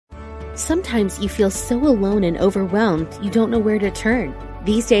Sometimes you feel so alone and overwhelmed you don't know where to turn.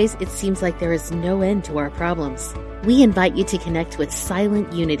 These days, it seems like there is no end to our problems. We invite you to connect with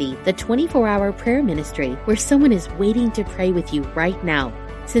Silent Unity, the 24-hour prayer ministry where someone is waiting to pray with you right now.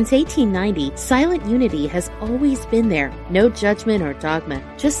 Since 1890, Silent Unity has always been there. No judgment or dogma,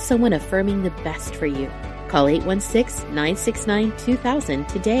 just someone affirming the best for you. Call 816-969-2000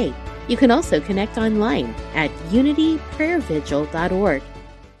 today. You can also connect online at unityprayervigil.org.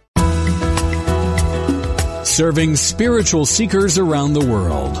 Serving spiritual seekers around the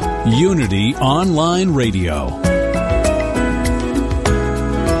world. Unity Online Radio.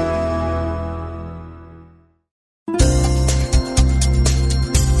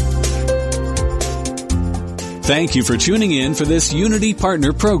 Thank you for tuning in for this Unity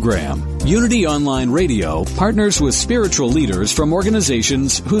Partner Program. Unity Online Radio partners with spiritual leaders from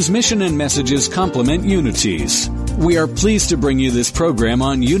organizations whose mission and messages complement Unity's. We are pleased to bring you this program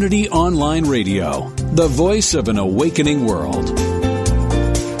on Unity Online Radio, the voice of an awakening world.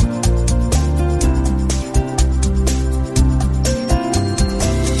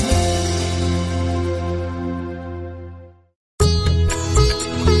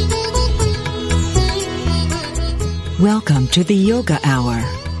 Welcome to the Yoga Hour,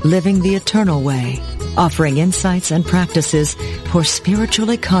 Living the Eternal Way, offering insights and practices for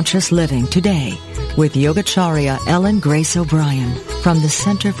spiritually conscious living today with Yogacharya Ellen Grace O'Brian from the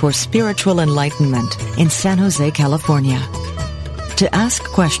Center for Spiritual Enlightenment in San Jose, California. To ask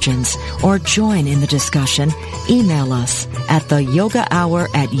questions or join in the discussion, email us at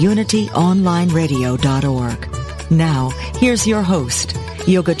theyogahour@unityonlineradio.org. Now, here's your host,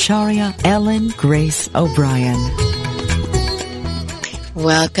 Yogacharya Ellen Grace O'Brian.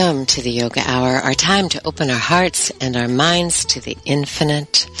 Welcome to the Yoga Hour, our time to open our hearts and our minds to the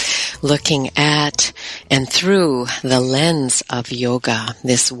infinite, looking at and through the lens of yoga,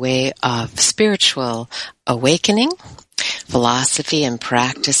 this way of spiritual awakening, philosophy and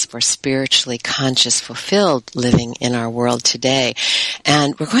practice for spiritually conscious, fulfilled living in our world today.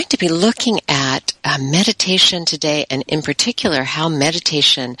 And we're going to be looking at meditation today, and in particular, how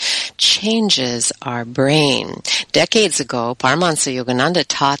meditation changes our brain. Decades ago, Paramahansa Yogananda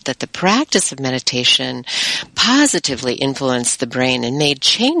taught that the practice of meditation positively influenced the brain and made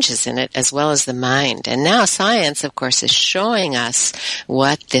changes in it as well as the mind. And now science, of course, is showing us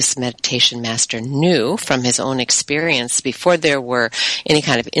what this meditation master knew from his own experience before there were any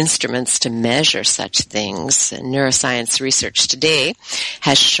kind of instruments to measure such things. Neuroscience research today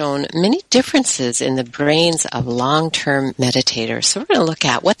has shown many differences in the brains of long-term meditators. So we're going to look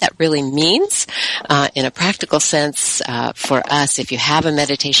at what that really means in a practical sense for us. If you have a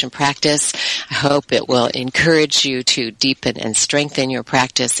meditation practice, I hope it will encourage you to deepen and strengthen your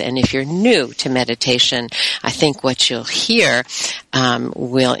practice. And if you're new to meditation, I think what you'll hear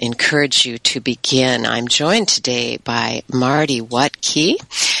will encourage you to begin. I'm joined today by Martin Wuttke,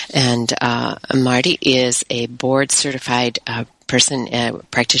 and Marty is a board-certified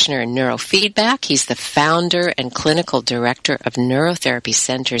practitioner in Neurofeedback. He's the founder and clinical director of neurotherapy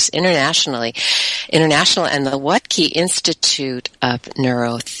centers international and the Wuttke Institute of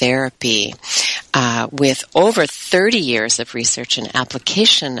Neurotherapy. With over 30 years of research and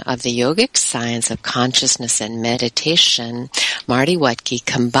application of the yogic science of consciousness and meditation, Martin Wuttke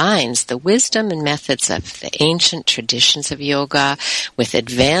combines the wisdom and methods of the ancient traditions of yoga with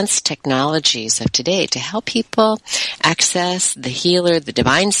advanced technologies of today to help people access the healer, the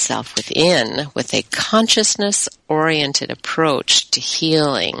divine self within, with a consciousness-oriented approach to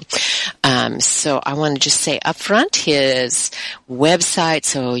healing. So I want to just say up front his website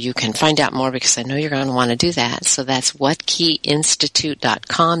so you can find out more, because I know you're going to want to do that. So that's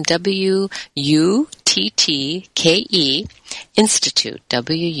WuttkeInstitute.com, W-U-T-T-K-E, Institute,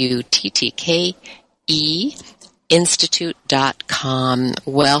 W-U-T-T-K-E, Institute.com.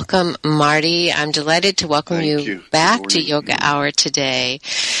 Welcome, Marty. I'm delighted to welcome you back to Yoga Hour today.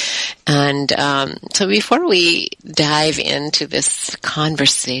 And so before we dive into this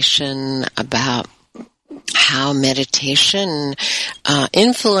conversation about how meditation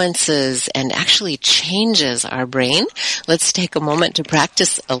influences and actually changes our brain, let's take a moment to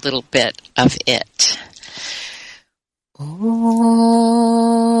practice a little bit of it.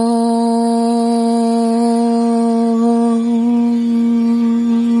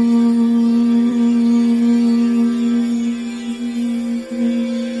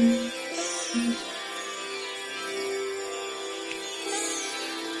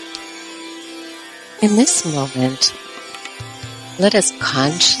 In this moment, let us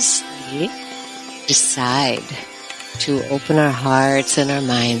consciously decide to open our hearts and our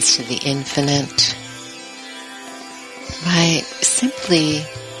minds to the infinite by simply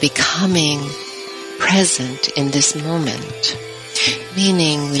becoming present in this moment.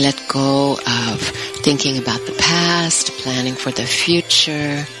 Meaning we let go of thinking about the past, planning for the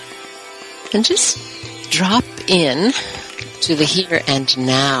future, and just drop in to the here and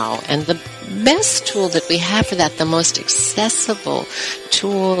now. And the best tool that we have for that, the most accessible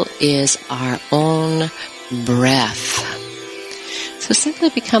tool, is our own breath. So simply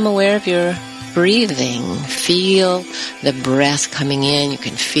become aware of your breathing. Feel the breath coming in. You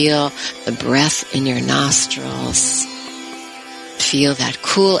can feel the breath in your nostrils. Feel that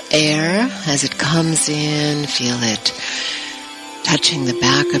cool air as it comes in. Feel it touching the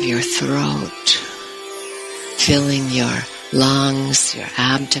back of your throat, filling your lungs, your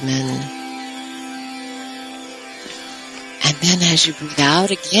abdomen. And then as you breathe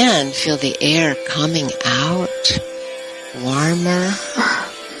out again, feel the air coming out, warmer.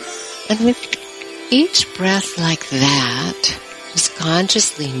 And with each breath like that, just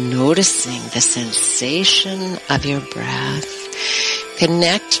consciously noticing the sensation of your breath.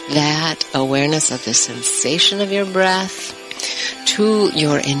 Connect that awareness of the sensation of your breath to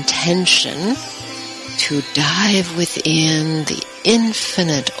your intention to dive within the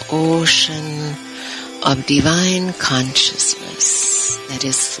infinite ocean of divine consciousness that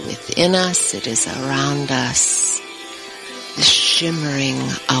is within us, it is around us, the shimmering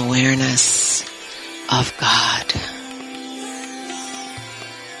awareness of God.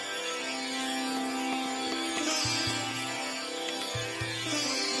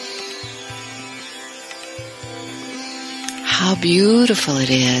 How beautiful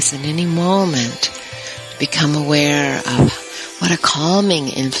it is in any moment to become aware of what a calming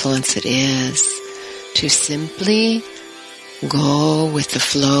influence it is to simply go with the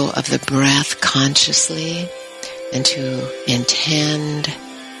flow of the breath consciously and to intend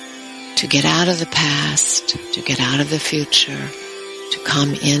to get out of the past, to get out of the future, to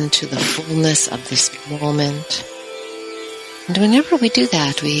come into the fullness of this moment. And whenever we do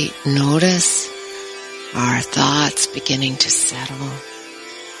that, we notice our thoughts beginning to settle.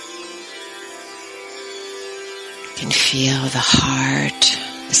 You can feel the heart,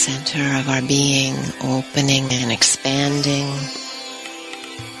 the center of our being, opening and expanding.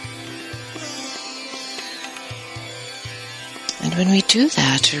 And when we do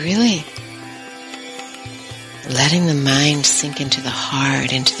that, we're really letting the mind sink into the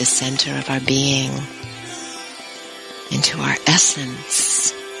heart, into the center of our being, into our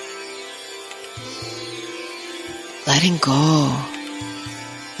essence. Letting go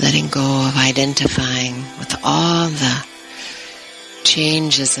of identifying with all the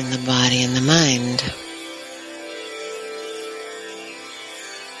changes in the body and the mind.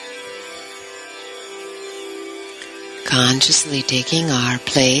 Consciously taking our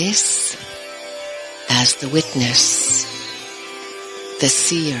place as the witness, the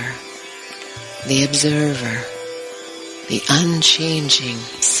seer, the observer, the unchanging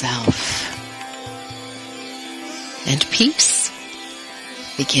self. And peace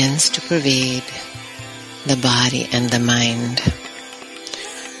begins to pervade the body and the mind.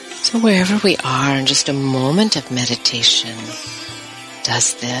 So wherever we are in just a moment of meditation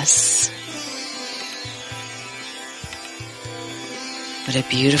does this. What a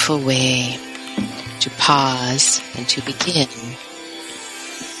beautiful way to pause and to begin.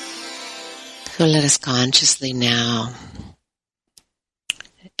 So let us consciously now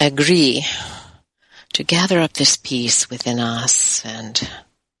agree to gather up this peace within us and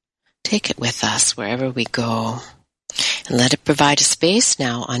take it with us wherever we go. And let it provide a space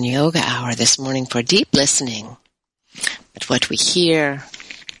now on Yoga Hour this morning for deep listening. But what we hear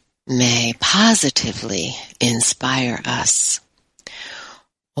may positively inspire us.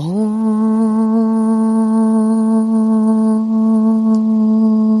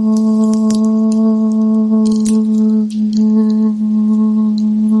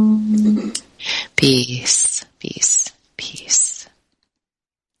 Peace, peace, peace.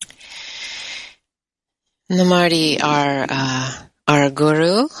 Namardi, our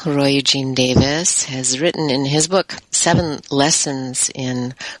guru, Roy Eugene Davis, has written in his book, 7 Lessons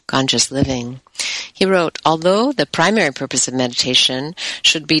in Conscious Living. He wrote, although the primary purpose of meditation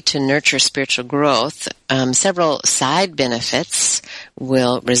should be to nurture spiritual growth, several side benefits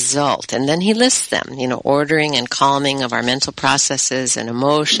will result. And then he lists them, ordering and calming of our mental processes and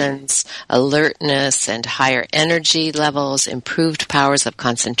emotions, alertness and higher energy levels, improved powers of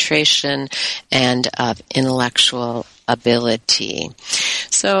concentration, and of intellectual ability.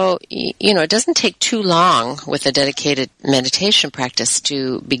 So, it doesn't take too long with a dedicated meditation practice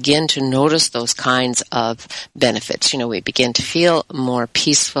to begin to notice those kinds of benefits. We begin to feel more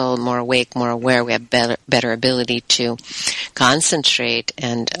peaceful, more awake, more aware. We have better ability to concentrate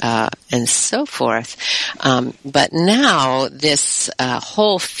and so forth. But now this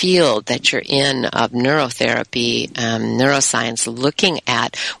whole field that you're in of neurotherapy, neuroscience, looking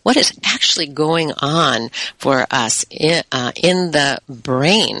at what is actually going on for us in the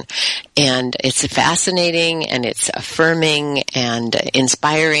brain. And it's fascinating and it's affirming and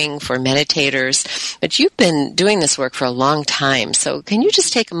inspiring for meditators. But you've been doing this work for a long time. So can you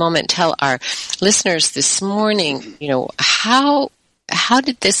just take a moment and tell our listeners this morning, how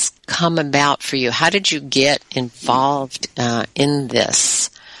did this come about for you? How did you get involved in this?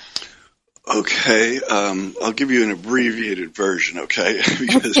 Okay, I'll give you an abbreviated version, okay?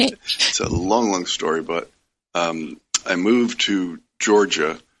 Because it's a long story, but I moved to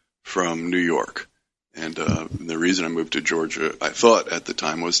Georgia from New York. And the reason I moved to Georgia, I thought at the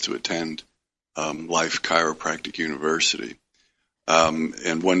time, was to attend Life Chiropractic University.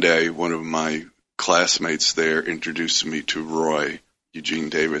 And one day, one of my classmates there introduced me to Roy Eugene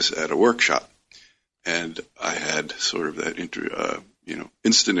Davis at a workshop. And I had sort of that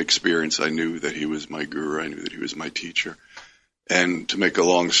instant experience. I knew that he was my guru. I knew that he was my teacher. And to make a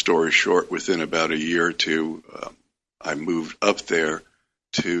long story short, within about a year or two, I moved up there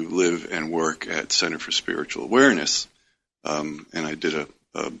to live and work at Center for Spiritual Awareness. And I did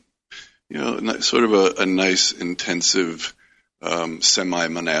a nice, intensive,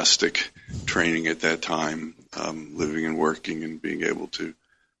 semi-monastic training at that time, living and working and being able to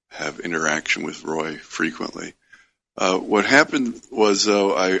have interaction with Roy frequently. What happened was,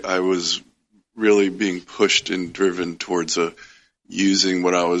 though, I was really being pushed and driven towards using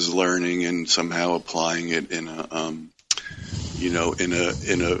what I was learning and somehow applying it in a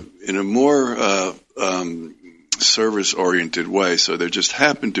more service-oriented way. So there just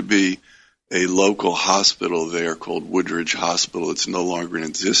happened to be a local hospital there called Woodridge Hospital. It's no longer in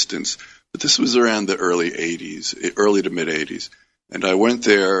existence, but this was around the early to mid 80s. And I went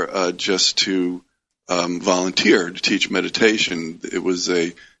there just to volunteer to teach meditation. It was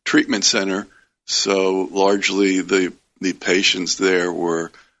a treatment center, so largely the patients there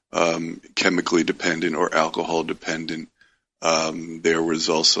were chemically dependent or alcohol dependent. There was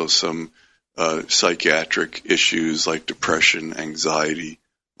also some psychiatric issues like depression, anxiety,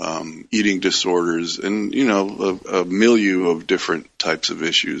 eating disorders, and, a milieu of different types of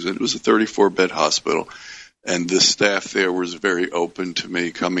issues. And it was a 34-bed hospital, and the staff there was very open to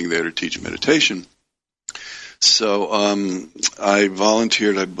me coming there to teach meditation. So I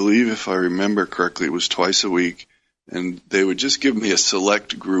volunteered, I believe, if I remember correctly, it was twice a week, and they would just give me a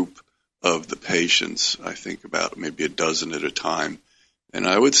select group of the patients, I think about maybe a dozen at a time. And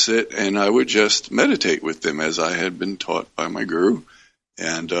I would sit and I would just meditate with them as I had been taught by my guru.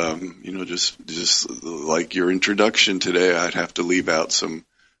 And, just like your introduction today, I'd have to leave out some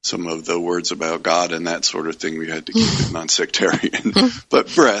of the words about God and that sort of thing. We had to keep it non-sectarian.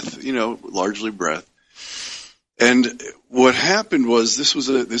 But breath, largely breath. And what happened was this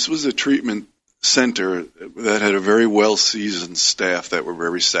was a treatment center that had a very well-seasoned staff that were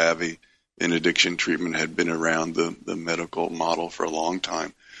very savvy in addiction treatment, had been around the medical model for a long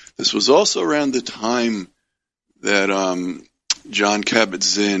time. This was also around the time that John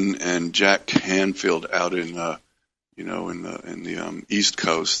Kabat-Zinn and Jack Canfield out in the East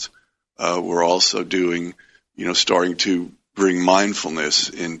Coast were also doing, starting to bring mindfulness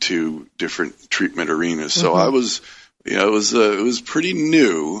into different treatment arenas. So I was, it was pretty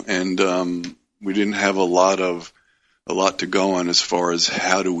new, and we didn't have a lot to go on as far as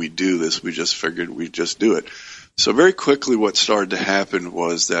how do we do this. We just figured we'd just do it. So very quickly, what started to happen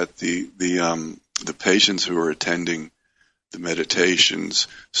was that the patients who were attending the meditations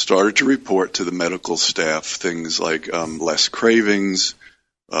started to report to the medical staff things like less cravings,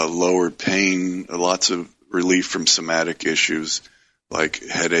 lowered pain, lots of relief from somatic issues like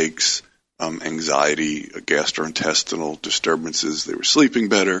headaches, anxiety, gastrointestinal disturbances. They were sleeping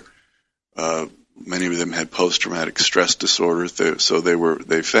better. Many of them had post-traumatic stress disorder, so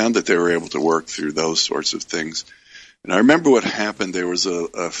they found that they were able to work through those sorts of things. And I remember what happened. There was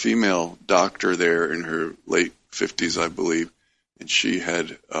a female doctor there in her late 50s, I believe, and she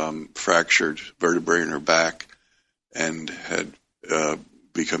had fractured vertebrae in her back and had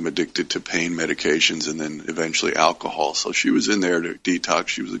become addicted to pain medications and then eventually alcohol. So she was in there to detox.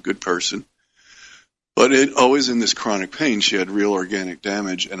 She was a good person. But always in this chronic pain, she had real organic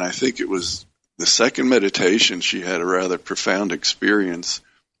damage, and I think it was the second meditation she had a rather profound experience,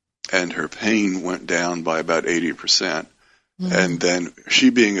 and her pain went down by about 80%. And then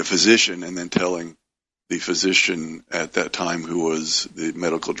she, being a physician, and then telling the physician at that time, who was the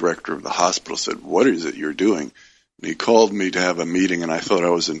medical director of the hospital, said, "What is it you're doing?" And he called me to have a meeting, and I thought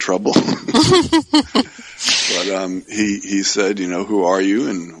I was in trouble. But he said, "Who are you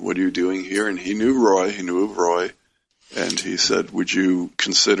and what are you doing here?" And he knew Roy. He knew of Roy. And he said, "Would you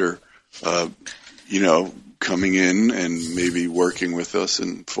consider, coming in and maybe working with us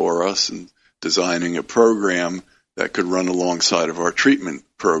and for us and designing a program that could run alongside of our treatment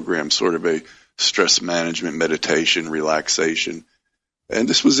program, sort of a stress management, meditation, relaxation." And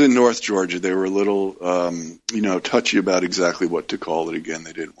this was in North Georgia. They were a little, touchy about exactly what to call it. Again,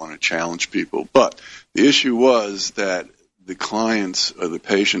 they didn't want to challenge people. But the issue was that the clients, or the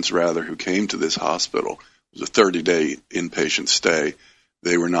patients rather, who came to this hospital, it was a 30-day inpatient stay.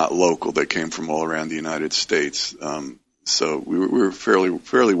 They were not local. They came from all around the United States. So we were a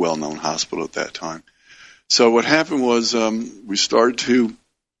fairly well-known hospital at that time. So what happened was we started to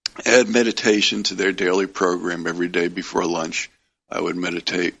add meditation to their daily program. Every day before lunch, I would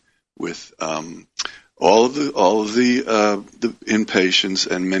meditate with all of the inpatients,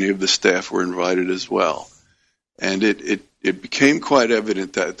 and many of the staff were invited as well. And it became quite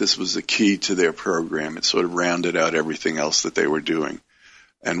evident that this was the key to their program. It sort of rounded out everything else that they were doing.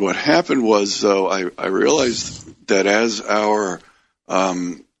 And what happened was, though, I realized that as our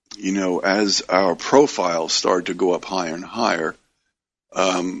profile started to go up higher and higher,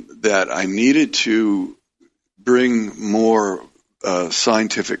 that I needed to bring more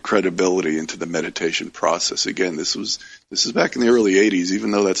scientific credibility into the meditation process. Again, this is back in the early 80s.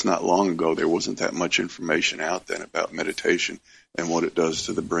 Even though that's not long ago, there wasn't that much information out then about meditation and what it does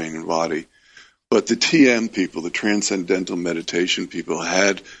to the brain and body. But the TM people, the Transcendental Meditation people,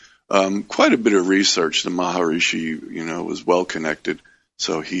 had quite a bit of research. The Maharishi, was well connected,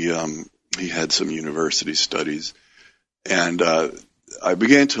 so he had some university studies, and I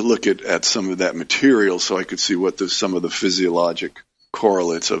began to look at some of that material so I could see what some of the physiologic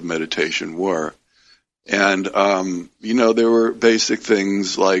correlates of meditation were. And there were basic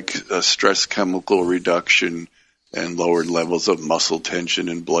things like stress chemical reduction and lowered levels of muscle tension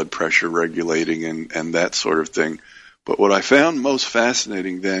and blood pressure regulating and that sort of thing. But what I found most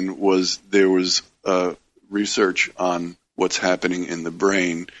fascinating then was there was research on what's happening in the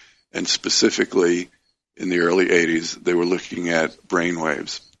brain, and specifically in the early 80s, they were looking at brain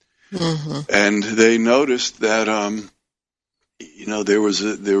waves. Mm-hmm. And they noticed that, there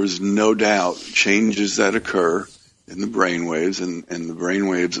was no doubt changes that occur in the brain waves, and the brain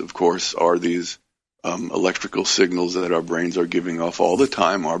waves, of course, are these electrical signals that our brains are giving off all the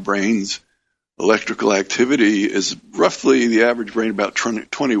time. Our brain's electrical activity is roughly, the average brain, about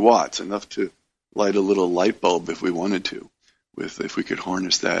 20 watts, enough to light a little light bulb if we wanted to, if we could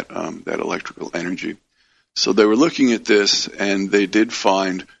harness that electrical energy. So they were looking at this, and they did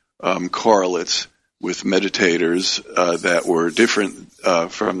find correlates with meditators that were different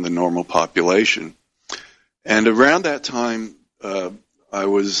from the normal population. And around that time, I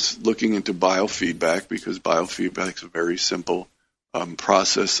was looking into biofeedback, because biofeedback is a very simple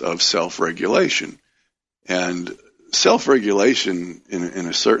process of self-regulation. And self-regulation, in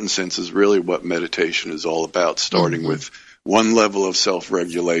a certain sense, is really what meditation is all about, starting with one level of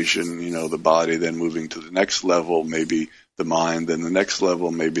self-regulation, the body, then moving to the next level, maybe the mind, then the next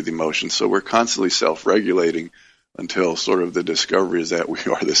level, maybe the emotions. So we're constantly self-regulating until sort of the discovery is that we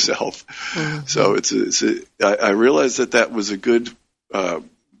are the self. Mm-hmm. So I realized that was a good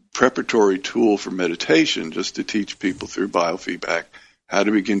preparatory tool for meditation, just to teach people through biofeedback how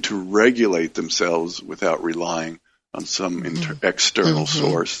to begin to regulate themselves without relying on some external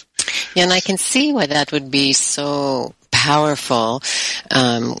source. Yeah, and I can see why that would be so powerful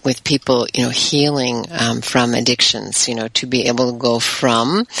with people, healing from addictions, to be able to go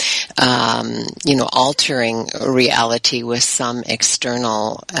from, altering reality with some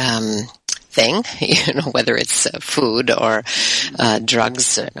external thing, whether it's food or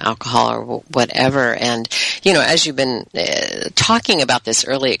drugs and alcohol or whatever. And, as you've been talking about this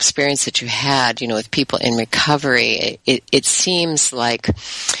early experience that you had, with people in recovery, it seems like,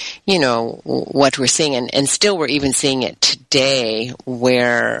 what we're seeing, and still we're even seeing it today,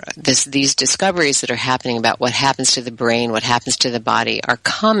 where these discoveries that are happening about what happens to the brain, what happens to the body, are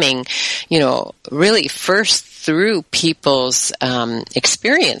coming, really first through people's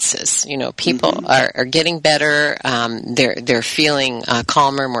experiences. People are getting better. They're feeling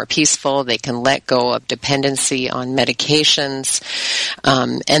calmer, more peaceful. They can let go of dependency on medications.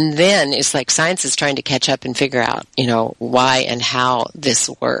 And then it's like science is trying to catch up and figure out, why and how this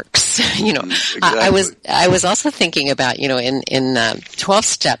works. yes. Exactly. I was also thinking about, in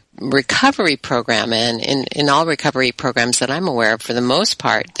 12-step recovery program and in all recovery programs that I'm aware of, for the most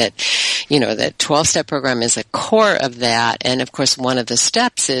part, that, the 12-step program is a core of that. And of course, one of the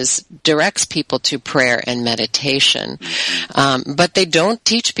steps directs people to prayer and meditation. But they don't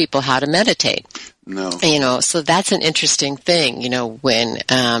teach people how to meditate. No. So that's an interesting thing,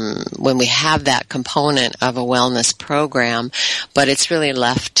 when we have that component of a wellness program, but it's really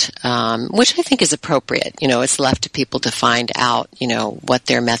left, which I think is appropriate. It's left to people to find out, what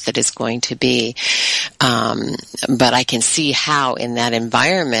their method is going to be. But I can see how in that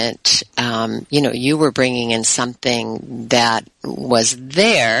environment, you were bringing in something that was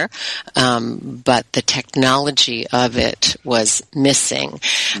there, but the technology of it was missing.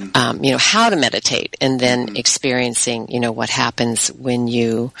 How to meditate, and then experiencing, what happens when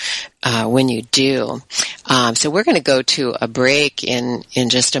you do. So we're going to go to a break in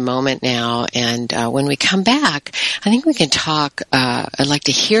just a moment now, and when we come back, I think we can talk. I'd like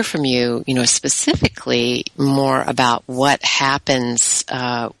to hear from you, specifically more about what happens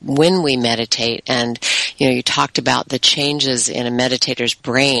when we meditate, and you talked about the changes in a meditator's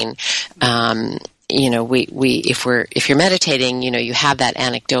brain. If you're meditating, you have that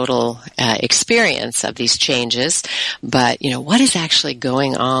anecdotal experience of these changes, but what is actually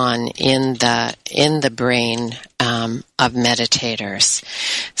going on in the brain of meditators?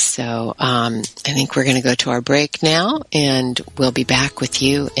 So I think we're going to go to our break now, and we'll be back with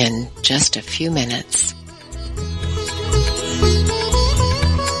you in just a few minutes.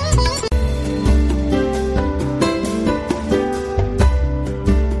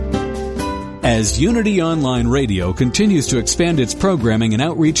 As Unity Online Radio continues to expand its programming and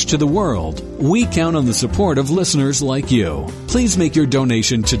outreach to the world, we count on the support of listeners like you. Please make your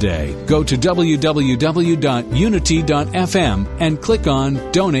donation today. Go to www.unity.fm and click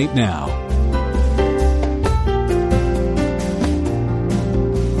on Donate Now.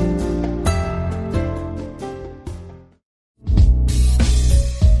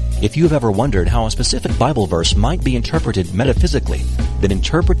 If you have ever wondered how a specific Bible verse might be interpreted metaphysically, then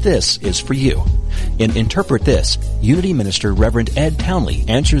Interpret This is for you. In Interpret This, Unity Minister Reverend Ed Townley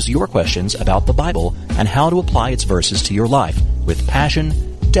answers your questions about the Bible and how to apply its verses to your life with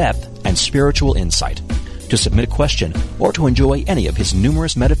passion, depth, and spiritual insight. To submit a question or to enjoy any of his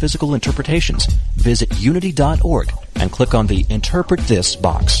numerous metaphysical interpretations, visit unity.org and click on the Interpret This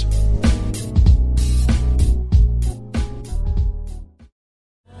box.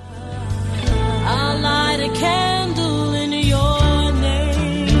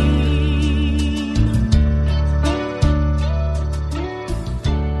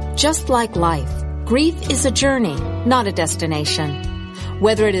 Just like life, grief is a journey, not a destination.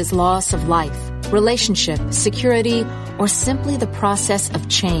 Whether it is loss of life, relationship, security, or simply the process of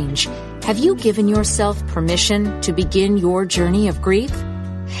change, have you given yourself permission to begin your journey of grief?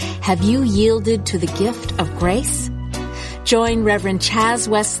 Have you yielded to the gift of grace? Join Reverend Chaz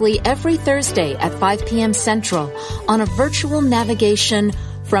Wesley every Thursday at 5 p.m. Central on a virtual navigation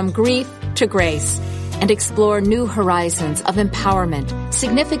from grief to grace, and explore new horizons of empowerment,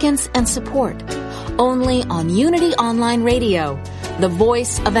 significance, and support. Only on Unity Online Radio, the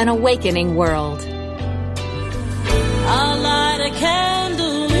voice of an awakening world. I'll light a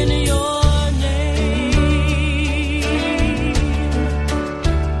candle in your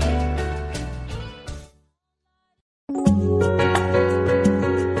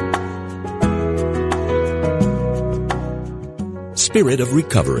Spirit of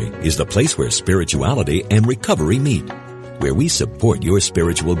Recovery is the place where spirituality and recovery meet, where we support your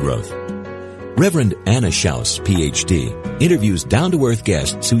spiritual growth. Reverend Anna Schaus, Ph.D., interviews down-to-earth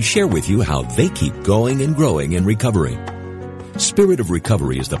guests who share with you how they keep going and growing in recovery. Spirit of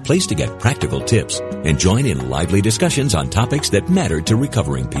Recovery is the place to get practical tips and join in lively discussions on topics that matter to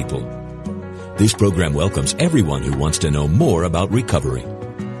recovering people. This program welcomes everyone who wants to know more about recovery.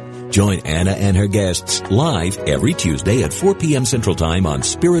 Join Anna and her guests live every Tuesday at 4 p.m. Central Time on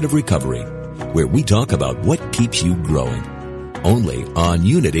Spirit of Recovery, where we talk about what keeps you growing. Only on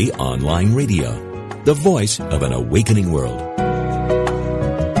Unity Online Radio, the voice of an awakening world.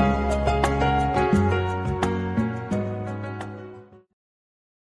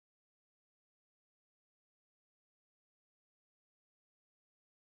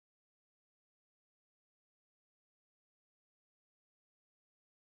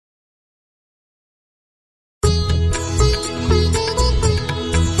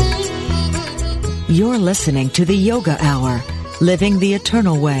 You're listening to the Yoga Hour, Living the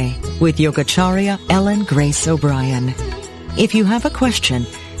Eternal Way, with Yogacharya Ellen Grace O'Brian. If you have a question,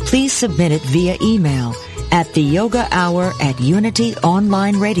 please submit it via email at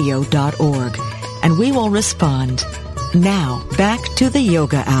theyogahour@unityonlineradio.org, and we will respond. Now, back to the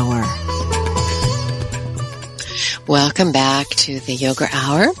Yoga Hour. Welcome back to the Yoga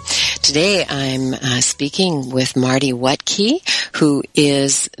Hour. Today I'm speaking with Martin Wuttke, who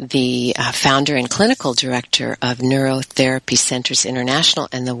is the founder and clinical director of Neurotherapy Centers International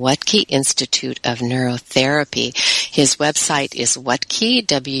and the Wuttke Institute of Neurotherapy. His website is Wuttke,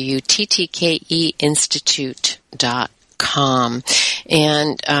 WUTTKE Institute.com.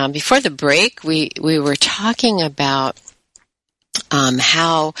 And before the break, we were talking about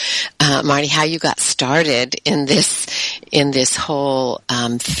Marty, how you got started in this whole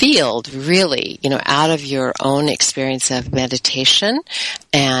field, really, out of your own experience of meditation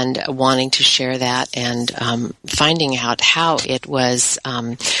and wanting to share that and finding out how it was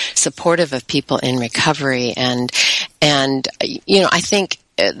supportive of people in recovery. And I think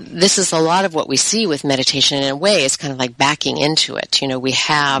this is a lot of what we see with meditation. In a way, it's kind of like backing into it. We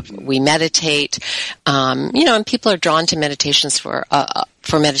meditate, and people are drawn to meditations for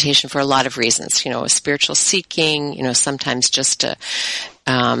meditation for a lot of reasons. Spiritual seeking, sometimes just to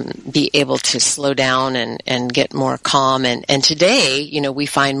be able to slow down and get more calm. And today, we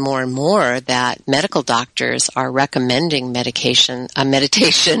find more and more that medical doctors are recommending meditation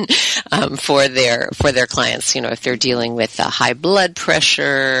for their clients. If they're dealing with high blood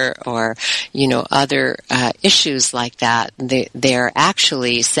pressure or other issues like that, they're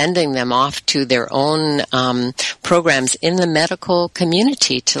actually sending them off to their own programs in the medical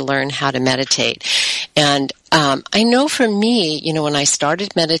community to learn how to meditate. And I know for me, when I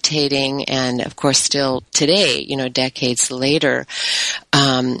started meditating, and of course still today, decades later,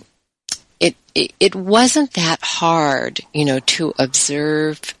 it wasn't that hard, to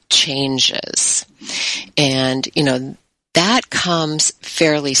observe changes. And, that comes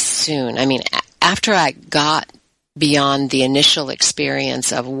fairly soon. I mean, after I got beyond the initial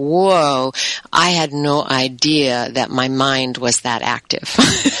experience of, whoa, I had no idea that my mind was that active.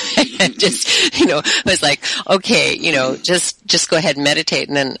 I just, was like, okay, just go ahead and meditate.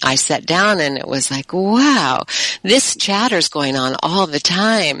 And then I sat down and it was like, wow, this chatter's going on all the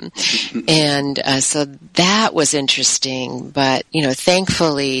time. And so that was interesting. But,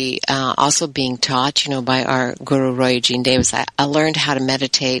 thankfully, also being taught, by our Guru Roy Eugene Davis, I learned how to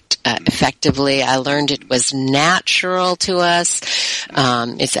meditate effectively. I learned it was natural to us.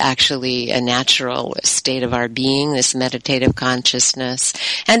 It's actually a natural state of our being, this meditative consciousness.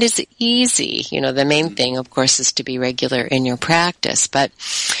 And it's easy. The main thing, of course, is to be regular in your practice. But,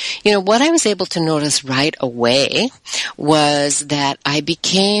 what I was able to notice right away was that I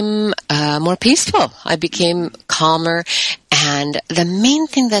became more peaceful. I became calmer. And the main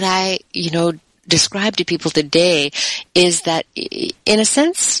thing that I, describe to people today is that, in a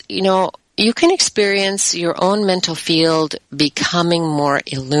sense, you can experience your own mental field becoming more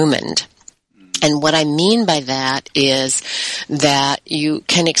illumined. And what I mean by that is that you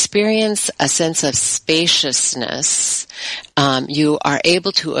can experience a sense of spaciousness. You are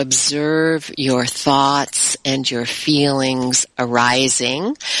able to observe your thoughts and your feelings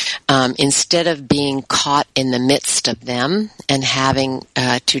arising instead of being caught in the midst of them and having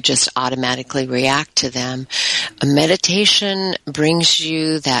to just automatically react to them. A meditation brings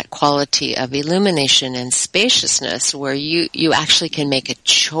you that quality of illumination and spaciousness where you actually can make a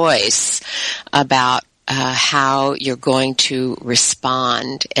choice about how you're going to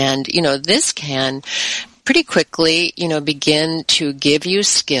respond. And, this can pretty quickly, begin to give you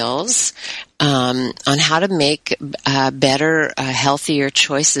skills on how to make better, healthier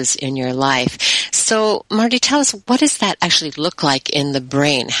choices in your life. So, Marty, tell us, what does that actually look like in the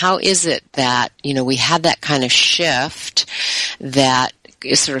brain? How is it that, we have that kind of shift that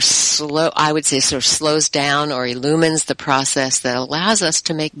is sort of slows down or illumines the process that allows us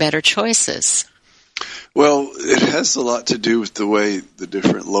to make better choices? Well, it has a lot to do with the way the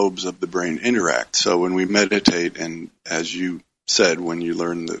different lobes of the brain interact. So when we meditate, and as you said, when you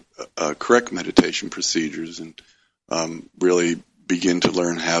learn the correct meditation procedures and really begin to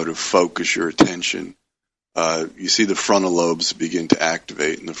learn how to focus your attention, you see the frontal lobes begin to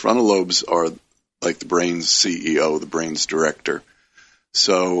activate. And the frontal lobes are like the brain's CEO, the brain's director.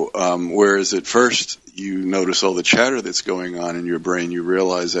 So whereas at first you notice all the chatter that's going on in your brain, you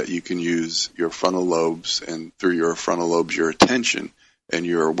realize that you can use your frontal lobes, and through your frontal lobes, your attention and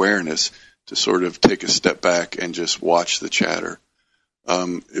your awareness to sort of take a step back and just watch the chatter.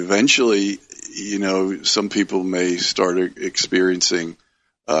 Eventually, some people may start experiencing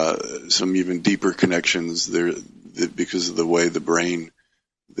some even deeper connections there because of the way the brain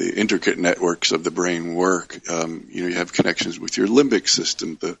the intricate networks of the brain work. You have connections with your limbic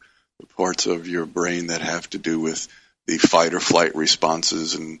system, the parts of your brain that have to do with the fight or flight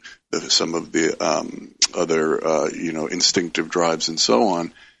responses and some of the other instinctive drives and so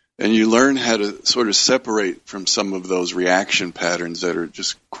on. And you learn how to sort of separate from some of those reaction patterns that are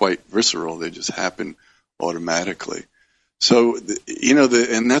just quite visceral. They just happen automatically. So,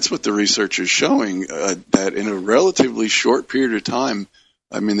 and that's what the research is showing, that in a relatively short period of time,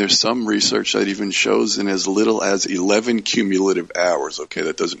 I mean, there's some research that even shows in as little as 11 cumulative hours. Okay,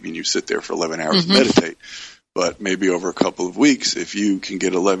 that doesn't mean you sit there for 11 hours and meditate, but maybe over a couple of weeks, if you can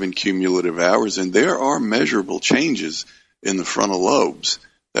get 11 cumulative hours, and there are measurable changes in the frontal lobes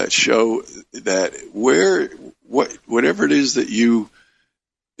that show that whatever it is that you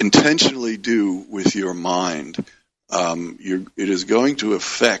intentionally do with your mind, it is going to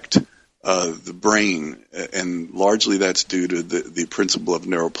affect the brain, and largely that's due to the principle of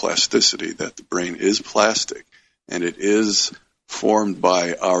neuroplasticity, that the brain is plastic, and it is formed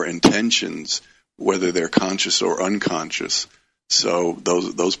by our intentions, whether they're conscious or unconscious. So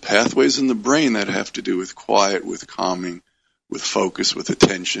those pathways in the brain that have to do with quiet, with calming, with focus, with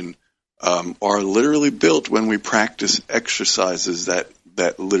attention, are literally built when we practice exercises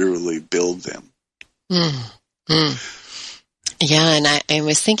that literally build them. Yeah, and I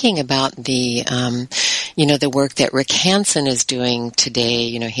was thinking about the, the work that Rick Hansen is doing today.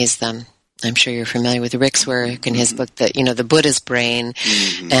 He's I'm sure you're familiar with Rick's work and his book, the Buddha's Brain,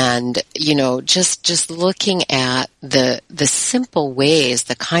 and just looking at the simple ways,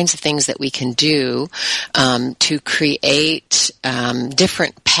 the kinds of things that we can do to create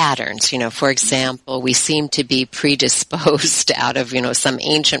different patterns. For example, we seem to be predisposed out of some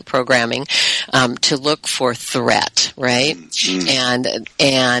ancient programming to look for threat, right?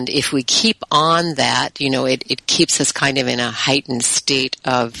 And if we keep on that, it keeps us kind of in a heightened state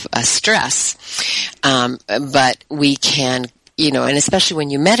of stress. But we can, and especially when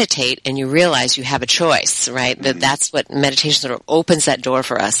you meditate and you realize you have a choice, right? That's what meditation sort of opens that door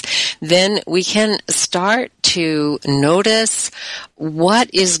for us. Then we can start to notice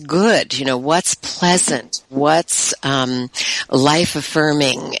what is good, what's pleasant, what's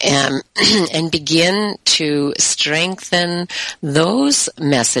life-affirming, and begin to strengthen those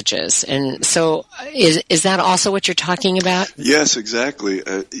messages. And so is that also what you're talking about? Yes, exactly.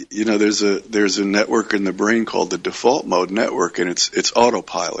 There's a network in the brain called the default mode network, and it's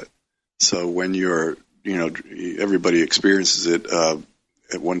autopilot. So when you're, everybody experiences it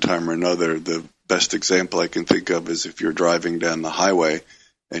at one time or another. The best example I can think of is if you're driving down the highway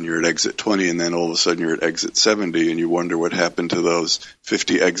and you're at exit 20 and then all of a sudden you're at exit 70 and you wonder what happened to those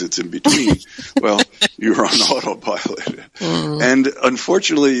 50 exits in between. Well, you're on autopilot. And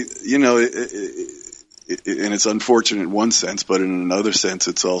unfortunately, and it's unfortunate in one sense, but in another sense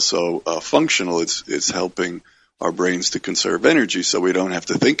it's also functional. It's helping our brains to conserve energy so we don't have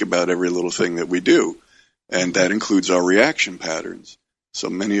to think about every little thing that we do. And that includes our reaction patterns. So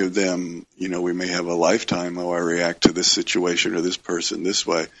many of them, we may have a lifetime, I react to this situation or this person this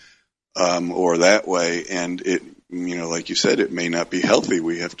way, or that way. And it, like you said, it may not be healthy.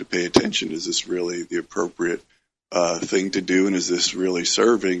 We have to pay attention. Is this really the appropriate thing to do? And is this really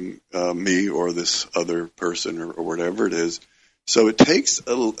serving me or this other person or whatever it is? So it takes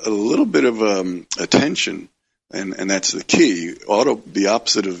a little bit of attention, and that's the key. The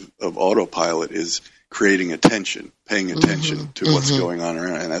opposite of autopilot is creating attention, paying attention to what's going on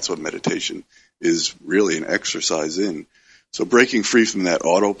around, and that's what meditation is really an exercise in. So breaking free from that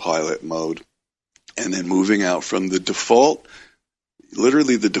autopilot mode and then moving out from the default,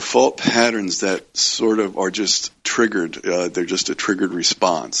 literally the default patterns that sort of are just triggered. They're just a triggered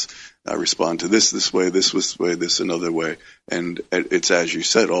response. I respond to this way, this another way. And it's, as you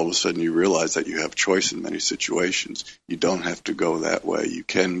said, all of a sudden you realize that you have choice in many situations. You don't have to go that way. You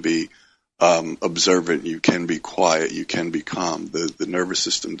can be observant, you can be quiet, you can be calm. The nervous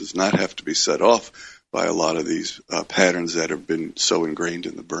system does not have to be set off by a lot of these patterns that have been so ingrained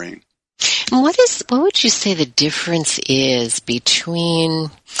in the brain. And what would you say the difference is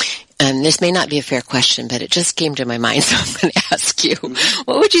between, and this may not be a fair question, but it just came to my mind, so I'm going to ask you,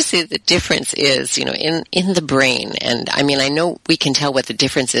 what would you say the difference is, in the brain? And I mean, I know we can tell what the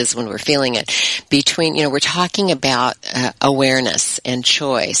difference is when we're feeling it between, we're talking about awareness and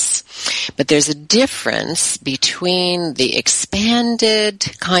choice, but there's a difference between the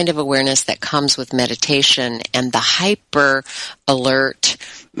expanded kind of awareness that comes with meditation and the hyper alert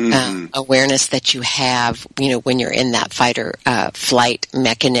awareness that you have, when you're in that fight or flight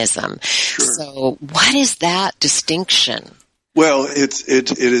mechanism. Sure. So what is that distinction? Well, it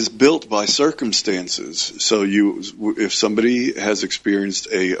is built by circumstances. So if somebody has experienced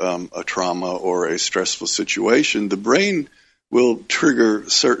a trauma or a stressful situation, the brain will trigger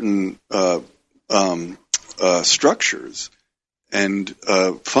certain structures and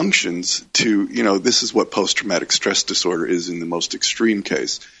functions to, this is what post-traumatic stress disorder is in the most extreme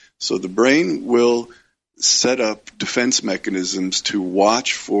case. So the brain will set up defense mechanisms to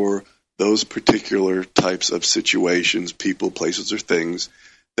watch for those particular types of situations, people, places, or things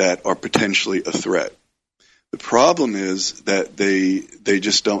that are potentially a threat. The problem is that they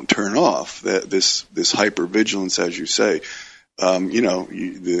just don't turn off. That this hypervigilance, as you say,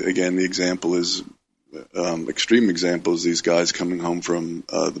 again, the example is extreme example is these guys coming home from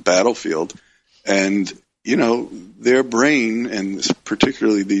the battlefield, and their brain, and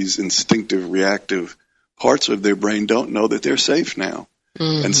particularly these instinctive, reactive parts of their brain, don't know that they're safe now.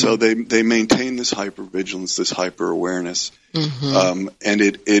 Mm-hmm. And so they maintain this hypervigilance, this hyper-awareness. Mm-hmm.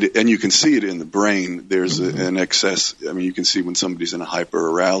 And you can see it in the brain. There's an excess. I mean, you can see when somebody's in a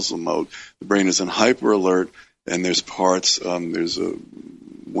hyper-arousal mode, the brain is in hyper-alert, and there's parts, there's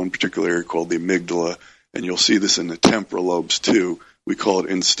one particular area called the amygdala, and you'll see this in the temporal lobes too. We call it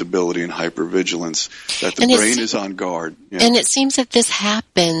instability and hypervigilance, that the brain is on guard. Yeah. And it seems that this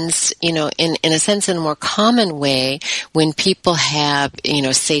happens, in a sense, in a more common way when people have,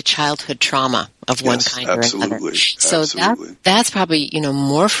 say, childhood trauma of one kind or another. So that's probably,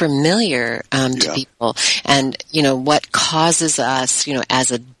 more familiar to people. And, what causes us, as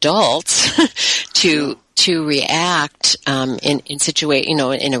adults to react in situation,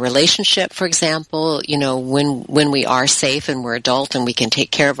 in a relationship, for example, when we are safe and we're adult and we can take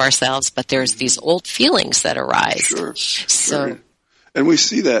care of ourselves, but there's these old feelings that arise. Sure. So, and we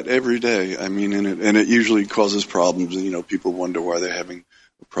see that every day. I mean, and it usually causes problems. And people wonder why they're having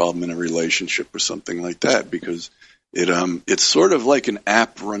a problem in a relationship or something like that, because it's sort of like an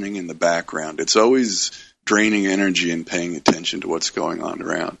app running in the background. It's always draining energy and paying attention to what's going on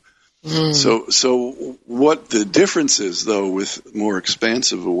around. Mm. So what the difference is, though, with more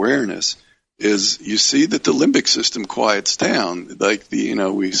expansive awareness is you see that the limbic system quiets down, like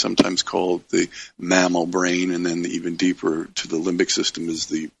we sometimes call it the mammal brain, and then even deeper to the limbic system is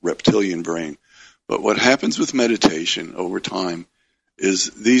the reptilian brain. But what happens with meditation over time is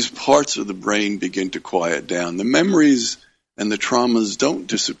these parts of the brain begin to quiet down. The memories and the traumas don't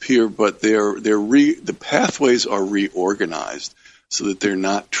disappear, but the pathways are reorganized, so that they're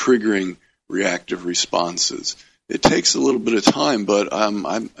not triggering reactive responses. It takes a little bit of time, but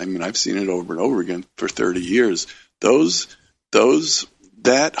I've seen it over and over again for 30 years. That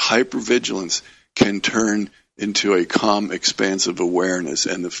hypervigilance can turn into a calm, expansive awareness,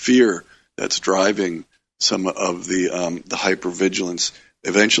 and the fear that's driving some of the hypervigilance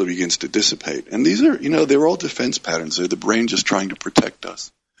eventually begins to dissipate. And these are, they're all defense patterns. They're the brain just trying to protect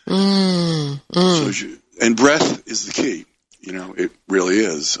us. And breath is the key. It really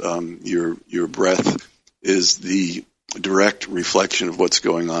is. Your breath is the direct reflection of what's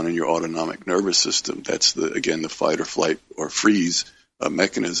going on in your autonomic nervous system. That's the fight or flight or freeze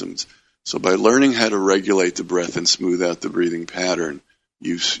mechanisms. So by learning how to regulate the breath and smooth out the breathing pattern,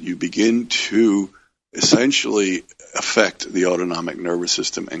 you begin to essentially affect the autonomic nervous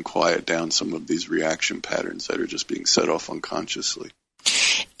system and quiet down some of these reaction patterns that are just being set off unconsciously.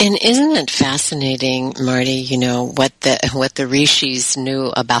 And isn't it fascinating, Marty, what the rishis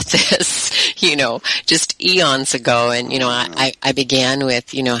knew about this, just eons ago. And, I began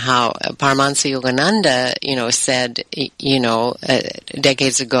with, how Paramahansa Yogananda, said,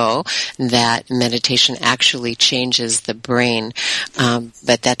 decades ago that meditation actually changes the brain.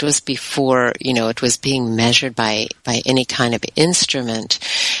 But that was before, it was being measured by any kind of instrument.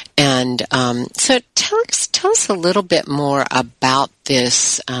 And so tell us a little bit more about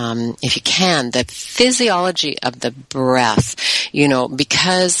this, if you can, the physiology of the breath,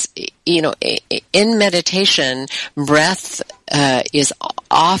 because, in meditation, breath is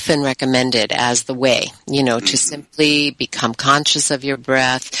often recommended as the way, to simply become conscious of your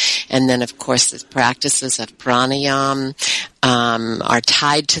breath. And then, of course, the practices of pranayama are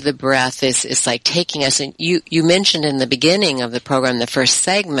tied to the breath. It's like taking us, and you mentioned in the beginning of the program, the first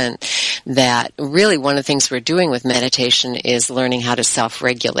segment, that really one of the things we're doing with meditation is learning how to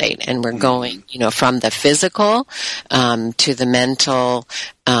self-regulate. And we're going, from the physical to the mental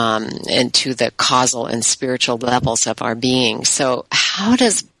and to the causal and spiritual levels of our being. So how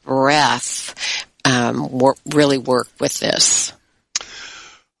does breath really work with this?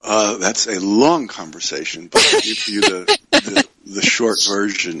 That's a long conversation, but I'll give you the short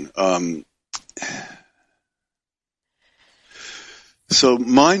version. So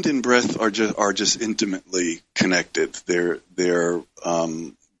mind and breath are just intimately connected. They're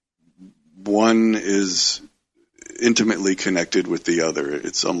one is intimately connected with the other.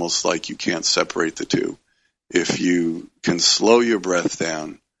 It's almost like you can't separate the two. If you can slow your breath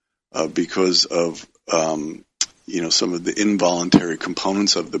down because of some of the involuntary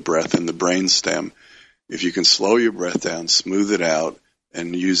components of the breath and the brainstem, if you can slow your breath down, smooth it out,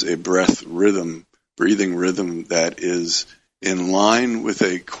 and use a breathing rhythm that is in line with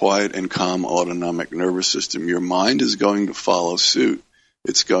a quiet and calm autonomic nervous system, your mind is going to follow suit.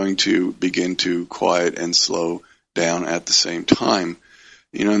 It's going to begin to quiet and slow down at the same time.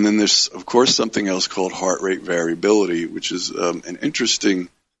 And then there's, of course, something else called heart rate variability, which is an interesting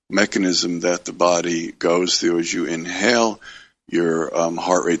mechanism that the body goes through. As you inhale, your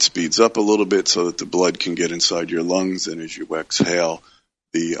heart rate speeds up a little bit so that the blood can get inside your lungs, and as you exhale,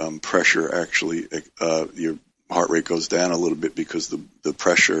 the pressure actually, your heart rate goes down a little bit because the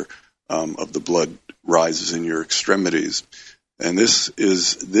pressure of the blood rises in your extremities. And the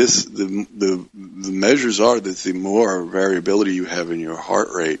measures are that the more variability you have in your heart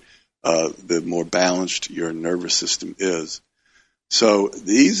rate, the more balanced your nervous system is. So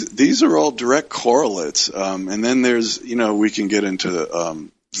these are all direct correlates. And then there's, we can get into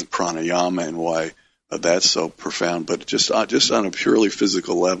pranayama and why that's so profound, but just on a purely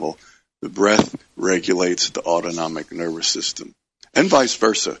physical level, the breath regulates the autonomic nervous system, and vice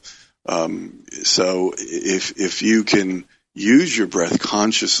versa. So if you can use your breath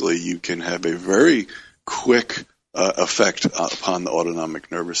consciously, you can have a very quick effect upon the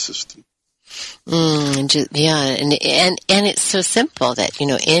autonomic nervous system. And it's so simple that,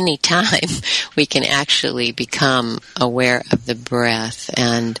 any time we can actually become aware of the breath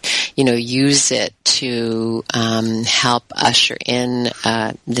and, use it to help usher in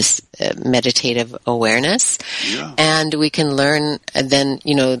this meditative awareness. Yeah. And we can learn then,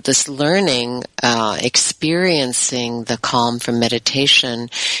 this learning, experiencing the calm from meditation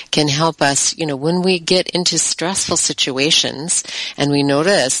can help us, when we get into stressful situations and we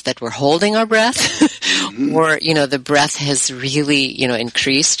notice that we're holding our breath, mm-hmm. or, the breath has really,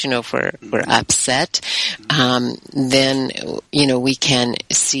 increased, if we're upset, then, we can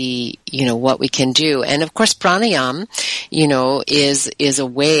see, what we can do. And of course, pranayama, is a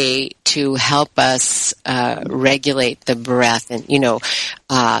way to help us, regulate the breath. And,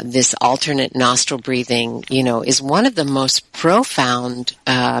 this alternate nostril breathing, is one of the most profound,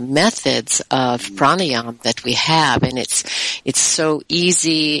 methods of pranayama that we have. And it's so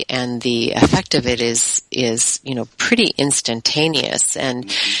easy, and the effect of it is, pretty instantaneous. And,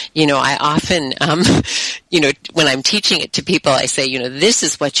 I often, when I'm teaching it to people, I say, this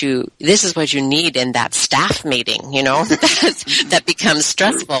is what you need in that staff meeting, that becomes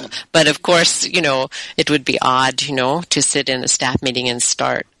stressful. But of course, it would be odd, to sit in a staff meeting and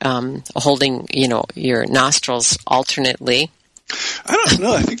start, holding, your nostrils alternately. I don't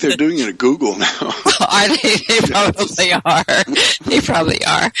know. I think they're doing it at Google now. Are they? They probably are. They probably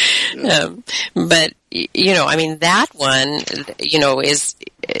are. Yeah. But, that one, is,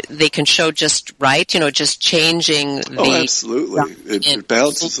 they can show just right, just changing the... Oh, absolutely. It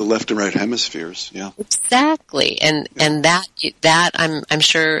balances the left and right hemispheres, yeah. Exactly. And that I'm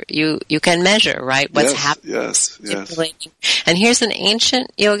sure you can measure, right? What's happening. Yes. And here's an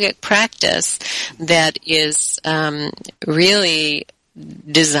ancient yogic practice that is really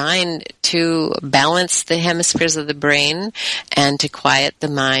designed to balance the hemispheres of the brain and to quiet the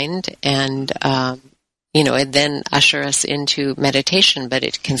mind and and then usher us into meditation, but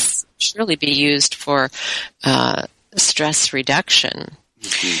it can surely be used for stress reduction.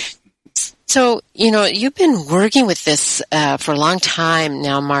 Mm-hmm. So, you've been working with this for a long time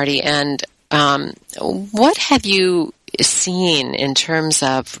now, Marty, and what have you seen in terms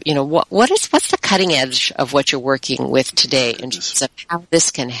of, what's the cutting edge of what you're working with today in terms of how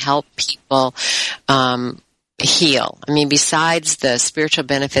this can help people heal? I mean, besides the spiritual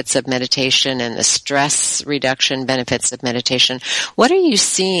benefits of meditation and the stress reduction benefits of meditation, what are you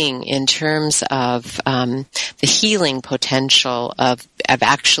seeing in terms of the healing potential of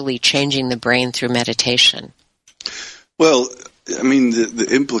actually changing the brain through meditation? Well, I mean, the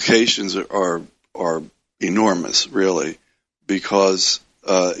implications are enormous, really, because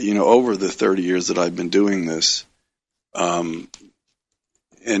over the 30 years that I've been doing this,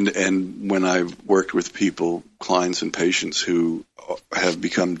 and when I've worked with people, clients and patients who have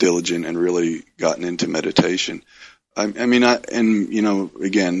become diligent and really gotten into meditation, again,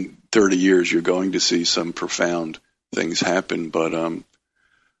 30 years, you're going to see some profound things happen. But,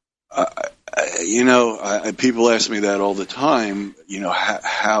 people ask me that all the time,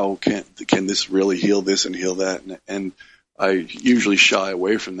 how can this really heal this and heal that? And I usually shy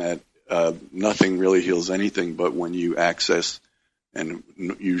away from that. Nothing really heals anything, but when you access, and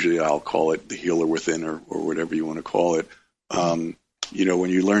usually I'll call it the healer within, or whatever you want to call it. When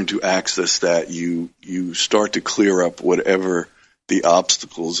you learn to access that, you start to clear up whatever the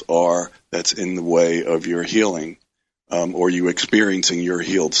obstacles are that's in the way of your healing, or you experiencing your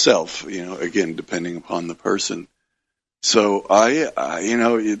healed self. Again, depending upon the person. So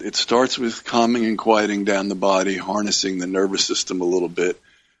it starts with calming and quieting down the body, harnessing the nervous system a little bit,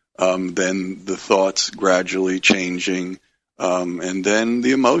 then the thoughts gradually changing, and then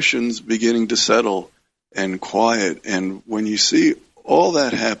the emotions beginning to settle and quiet. And when you see all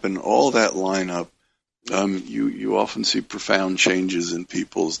that happen, all that line up, you often see profound changes in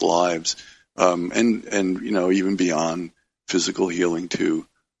people's lives, and even beyond physical healing too.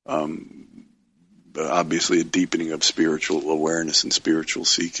 Obviously a deepening of spiritual awareness and spiritual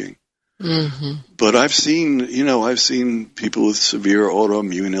seeking. Mm-hmm. But I've seen people with severe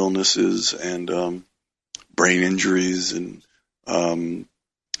autoimmune illnesses and brain injuries and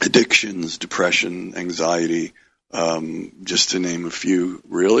addictions, depression, anxiety, just to name a few.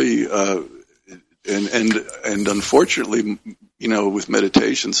 Really, and unfortunately, with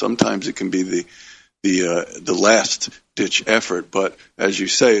meditation, sometimes it can be the last ditch effort, but as you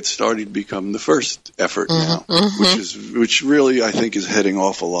say, it's starting to become the first effort now, which really I think is heading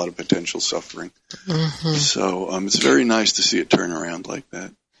off a lot of potential suffering. Mm-hmm. So it's very nice to see it turn around like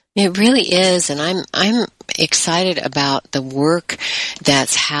that. It really is, and I'm excited about the work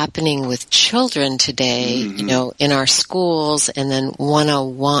that's happening with children today, in our schools, and then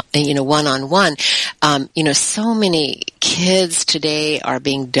one-on-one. So many kids today are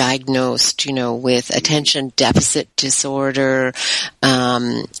being diagnosed, with attention deficit disorder,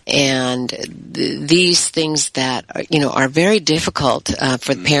 and these things that are very difficult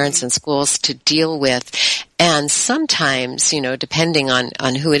for the parents and schools to deal with. And sometimes, depending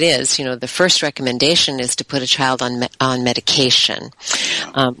on who it is, the first recommendation is to put a child on medication,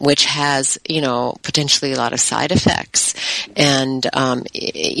 which has, potentially a lot of side effects. And,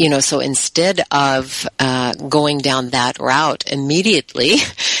 so instead of going down that route immediately,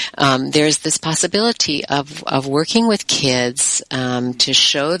 there's this possibility of working with kids to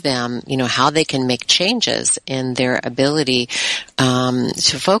show them, how they can make changes in their ability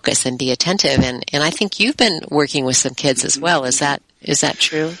to focus and be attentive. And I think you've been working with some kids as well. Is that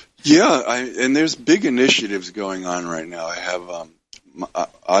true? Yeah, and there's big initiatives going on right now. I have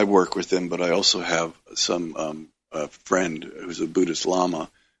I work with them, but I also have some a friend who's a Buddhist Lama,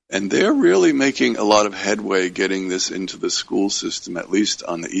 and they're really making a lot of headway getting this into the school system, at least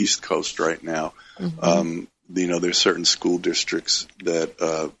on the East Coast right now. Mm-hmm. There's certain school districts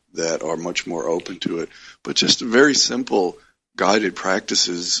that are much more open to it, but just very simple guided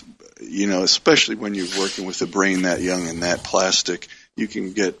practices, especially when you're working with the brain that young and that plastic, you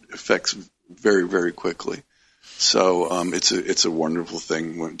can get effects very, very quickly. So it's a wonderful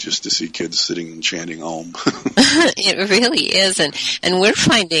thing just to see kids sitting and chanting Om. It really is, and we're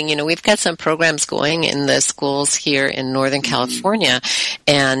finding, we've got some programs going in the schools here in Northern California,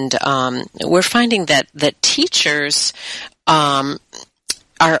 and we're finding that teachers are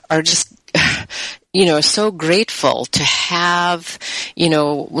just so grateful to have,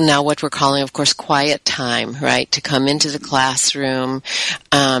 now what we're calling, of course, quiet time, right, to come into the classroom.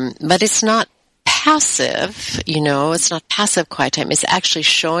 But it's not passive, it's not passive quiet time. It's actually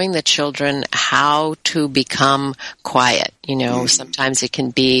showing the children how to become quiet. Sometimes it can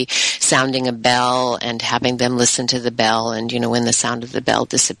be sounding a bell and having them listen to the bell and, when the sound of the bell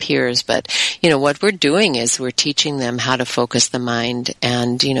disappears. But, what we're doing is we're teaching them how to focus the mind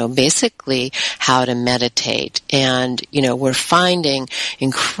and, basically how to meditate. And, we're finding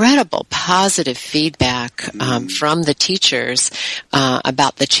incredible positive feedback from the teachers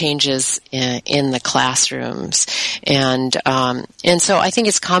about the changes in the classrooms. And so I think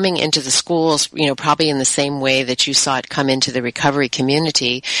it's coming into the schools, probably in the same way that you saw it come into the recovery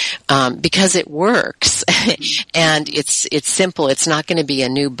community, because it works and it's simple. It's not going to be a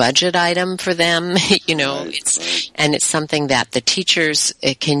new budget item for them, and it's something that the teachers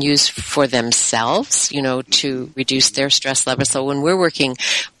can use for themselves, to reduce their stress level. So when we're working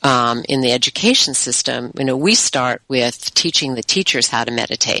in the education system, we start with teaching the teachers how to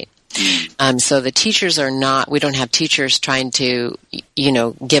meditate. So the teachers we don't have teachers trying to,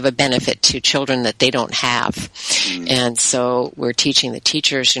 give a benefit to children that they don't have. And so we're teaching the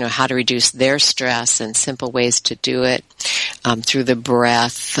teachers, how to reduce their stress and simple ways to do it, through the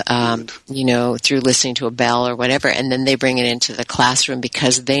breath, through listening to a bell or whatever. And then they bring it into the classroom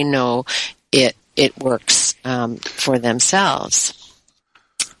because they know it works, for themselves.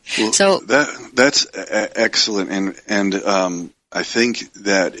 Well, So that's excellent, and I think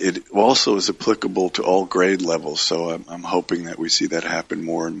that it also is applicable to all grade levels. So I'm hoping that we see that happen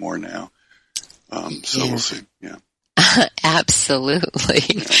more and more now. We'll see. Yeah. Absolutely.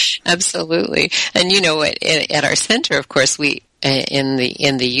 Yeah. Absolutely. And at our center, of course, we in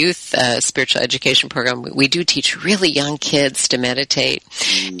the youth spiritual education program, we do teach really young kids to meditate,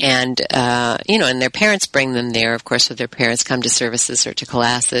 and and their parents bring them there, of course, or their parents come to services or to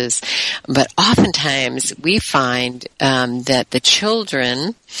classes. But oftentimes we find that the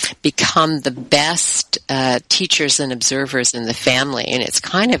children become the best teachers and observers in the family, and it's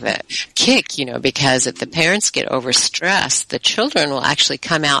kind of a kick, because if the parents get overstressed, the children will actually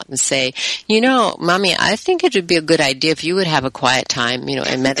come out and say, Mommy, I think it would be a good idea if you would have a quiet time,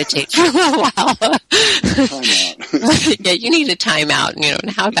 and meditate for a little while. Time out. Yeah, you need a time out, and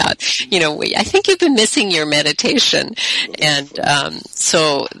how about, I think you've been missing your meditation. And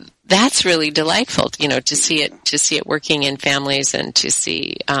so that's really delightful, to see it working in families, and to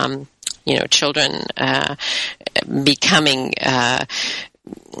see, children becoming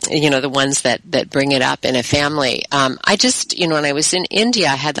the ones that bring it up in a family. I just, when I was in India,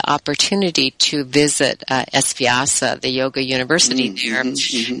 I had the opportunity to visit Vyasa, the yoga university there,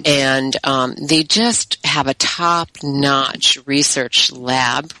 and they just have a top-notch research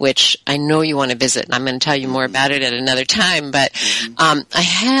lab, which I know you want to visit, and I'm going to tell you more about it at another time, but I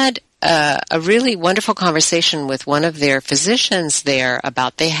had a really wonderful conversation with one of their physicians there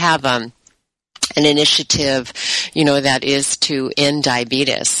about they have an initiative, that is to end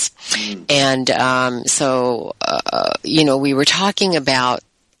diabetes. And we were talking about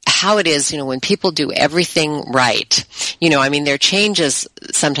how it is, when people do everything right. There are changes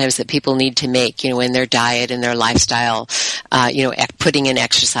sometimes that people need to make, in their diet and their lifestyle, putting in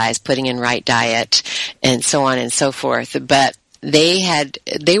exercise, putting in right diet, and so on and so forth. But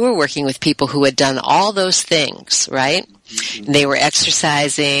they were working with people who had done all those things, right? They were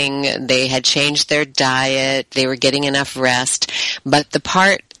exercising, they had changed their diet, they were getting enough rest, but the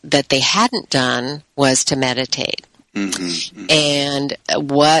part that they hadn't done was to meditate. And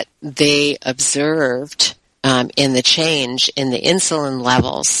what they observed in the change in the insulin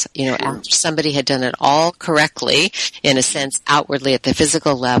levels, after somebody had done it all correctly, in a sense, outwardly at the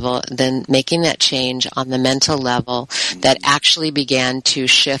physical level, then making that change on the mental level that actually began to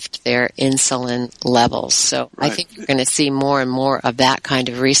shift their insulin levels. So I think we're going to see more and more of that kind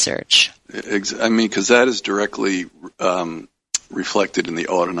of research. Because that is directly reflected in the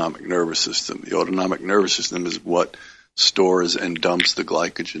autonomic nervous system. The autonomic nervous system is what stores and dumps the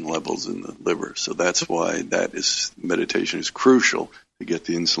glycogen levels in the liver. So that's why meditation is crucial to get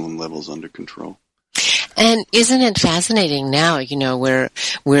the insulin levels under control. And isn't it fascinating now,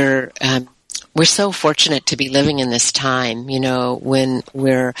 we're so fortunate to be living in this time, when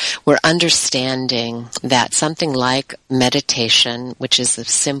we're understanding that something like meditation, which is a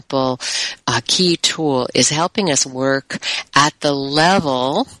simple key tool, is helping us work at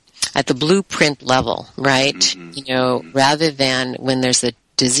the blueprint level, right? Rather than when there's a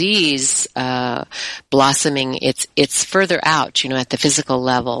disease blossoming, it's further out, at the physical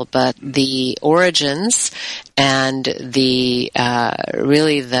level. But the origins and the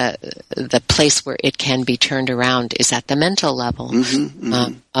really the place where it can be turned around is at the mental level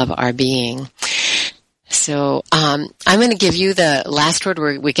of our being. So I'm going to give you the last word.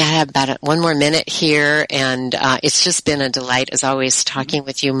 We got to have about one more minute here, and it's just been a delight, as always, talking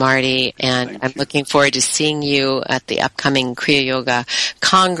with you, Marty, and I'm looking forward to seeing you at the upcoming Kriya Yoga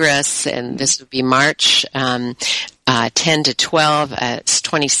Congress, and this will be March 10 to 12. It's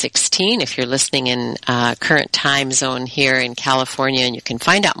 2016 if you're listening in current time zone here in California, and you can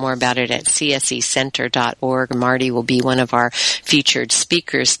find out more about it at csecenter.org. Marty will be one of our featured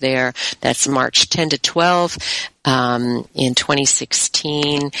speakers there. That's March 10 to 12 in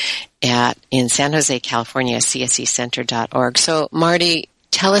 2016 in San Jose, California, csecenter.org. So, Marty,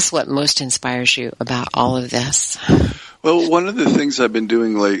 tell us what most inspires you about all of this. Well, one of the things I've been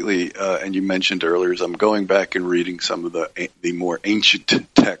doing lately, and you mentioned earlier, is I'm going back and reading some of the more ancient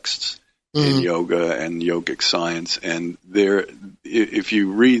texts in yoga and yogic science. And there, if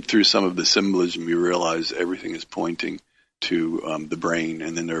you read through some of the symbolism, you realize everything is pointing to the brain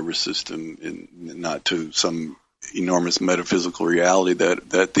and the nervous system, and not to some enormous metaphysical reality.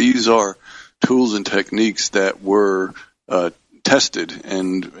 That these are tools and techniques that were tested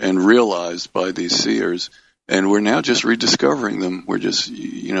and realized by these seers. And we're now just rediscovering them. We're just,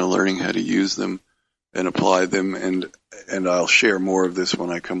 learning how to use them and apply them. And I'll share more of this when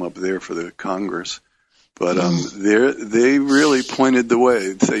I come up there for the Congress. But they really pointed the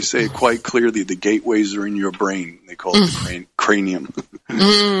way. They say quite clearly the gateways are in your brain. They call it the cranium.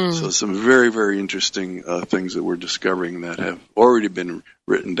 So some very, very interesting things that we're discovering that have already been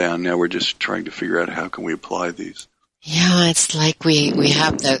written down. Now we're just trying to figure out how can we apply these. Yeah, it's like we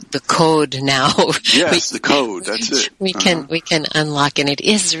have the code now. Yes, the code. That's it. We can unlock, and it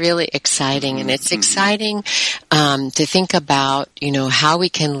is really exciting. And it's exciting to think about, how we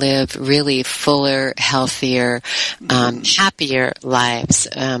can live really fuller, healthier, happier lives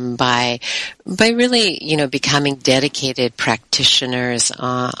by really, becoming dedicated practitioners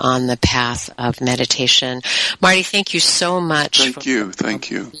on the path of meditation. Marty, thank you so much. Thank you.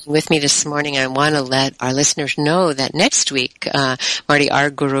 Being with me this morning. I want to let our listeners know that next week, Marty, our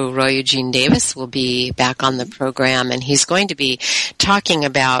guru, Roy Eugene Davis, will be back on the program, and he's going to be talking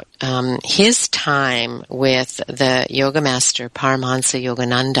about his time with the yoga master Paramahansa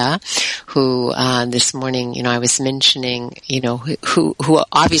Yogananda, who this morning, I was mentioning, who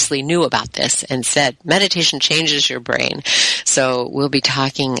obviously knew about this and said meditation changes your brain. So we'll be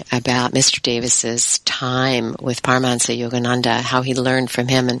talking about Mr. Davis's time with Paramahansa Yogananda, how he learned from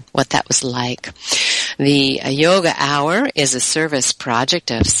him and what that was like. The Yoga Hour is a service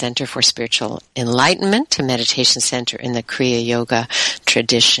project of Center for Spiritual Enlightenment, a meditation center in the Kriya Yoga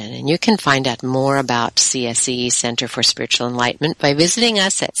tradition. And you can find out more about CSE, Center for Spiritual Enlightenment, by visiting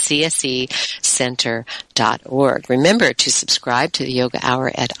us at csecenter.org. Remember to subscribe to the Yoga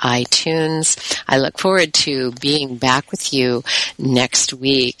Hour at iTunes. I look forward to being back with you next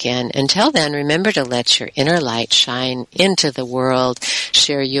week. And until then, remember to let your inner light shine into the world.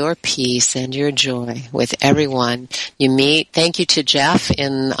 Share your peace and your joy with everyone you meet. Thank you to Jeff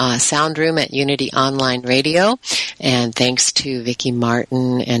in Sound Room at Unity Online Radio. And thanks to Vicki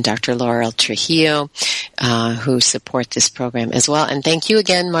Martin and Dr. Laurel Trujillo, who support this program as well. And thank you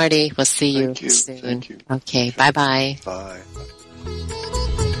again, Marty. We'll see you soon. Thank you. Okay, bye-bye. Bye.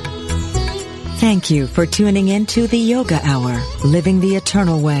 Thank you for tuning in to the Yoga Hour, Living the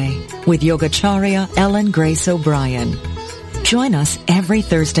Eternal Way, with Yogacharya Ellen Grace O'Brian. Join us every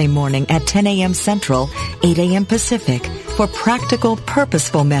Thursday morning at 10 a.m. Central, 8 a.m. Pacific for practical,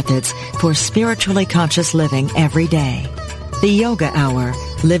 purposeful methods for spiritually conscious living every day. The Yoga Hour,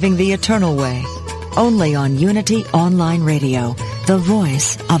 Living the Eternal Way, only on Unity Online Radio, the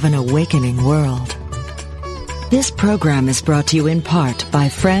voice of an awakening world. This program is brought to you in part by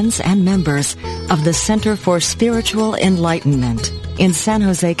friends and members of the Center for Spiritual Enlightenment in San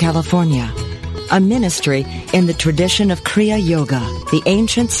Jose, California, a ministry in the tradition of Kriya Yoga, the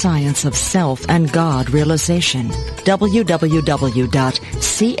ancient science of self and God realization.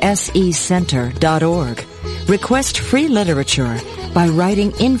 www.csecenter.org. Request free literature by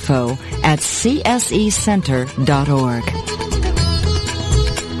writing info@csecenter.org.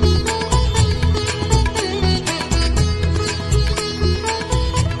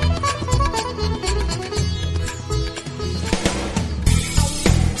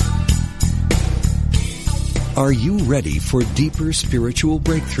 Are you ready for deeper spiritual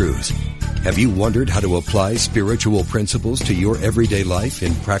breakthroughs? Have you wondered how to apply spiritual principles to your everyday life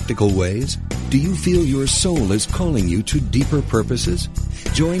in practical ways? Do you feel your soul is calling you to deeper purposes?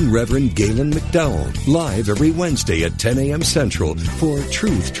 Join Reverend Galen McDowell live every Wednesday at 10 a.m. Central for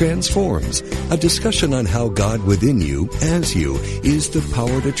Truth Transforms, a discussion on how God within you, as you, is the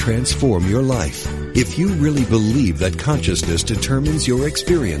power to transform your life. If you really believe that consciousness determines your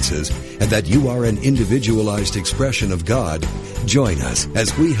experiences and that you are an individualized expression of God, join us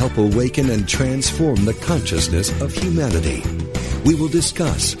as we help awaken and transform the consciousness of humanity. We will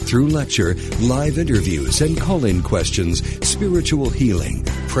discuss, through lecture, live interviews, and call-in questions, spiritual healing,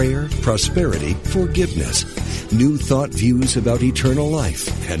 prayer, prosperity, forgiveness, new thought views about eternal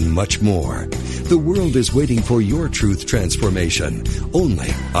life, and much more. The world is waiting for your truth transformation,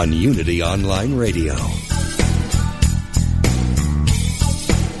 only on Unity Online Radio.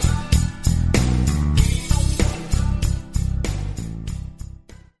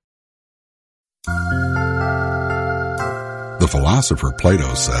 The philosopher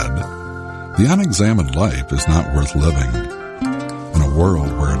Plato said, "The unexamined life is not worth living." In a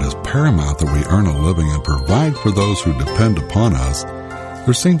world where it is paramount that we earn a living and provide for those who depend upon us,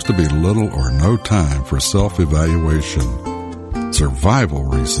 there seems to be little or no time for self-evaluation. Survival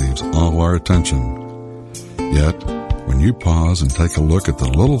receives all our attention. Yet, when you pause and take a look at the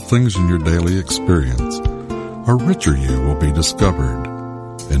little things in your daily experience, a richer you will be discovered.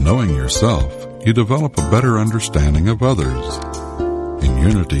 In knowing yourself, you develop a better understanding of others. In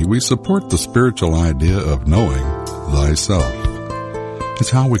Unity, we support the spiritual idea of knowing thyself. It's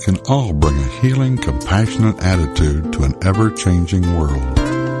how we can all bring a healing, compassionate attitude to an ever-changing world.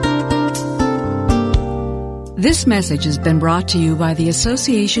 This message has been brought to you by the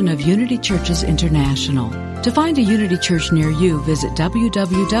Association of Unity Churches International. To find a Unity Church near you, visit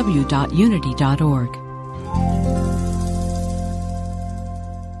www.unity.org.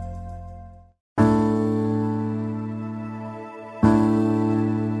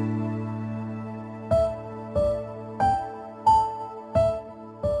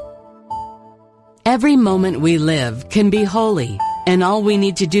 Every moment we live can be holy, and all we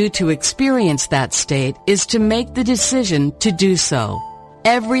need to do to experience that state is to make the decision to do so.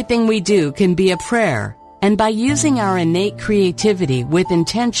 Everything we do can be a prayer, and by using our innate creativity with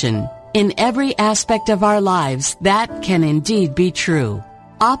intention in every aspect of our lives, that can indeed be true.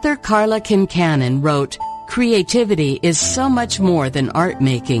 Author Carla Kincannon wrote, "Creativity is so much more than art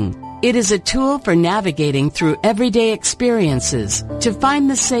making. It is a tool for navigating through everyday experiences to find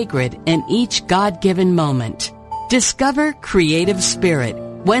the sacred in each God-given moment." Discover Creative Spirit,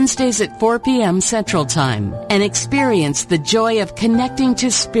 Wednesdays at 4 p.m. Central Time, and experience the joy of connecting to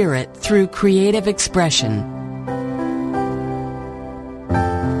Spirit through creative expression.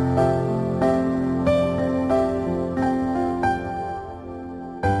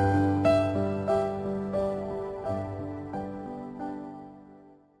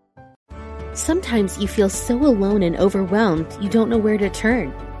 Sometimes you feel so alone and overwhelmed you don't know where to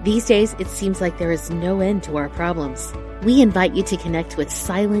turn. These days, it seems like there is no end to our problems. We invite you to connect with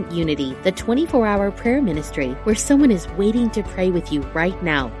Silent Unity, the 24-hour prayer ministry where someone is waiting to pray with you right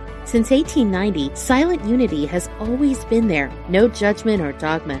now. Since 1890, Silent Unity has always been there. No judgment or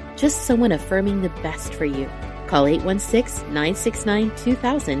dogma, just someone affirming the best for you. Call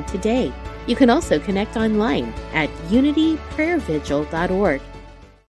 816-969-2000 today. You can also connect online at unityprayervigil.org.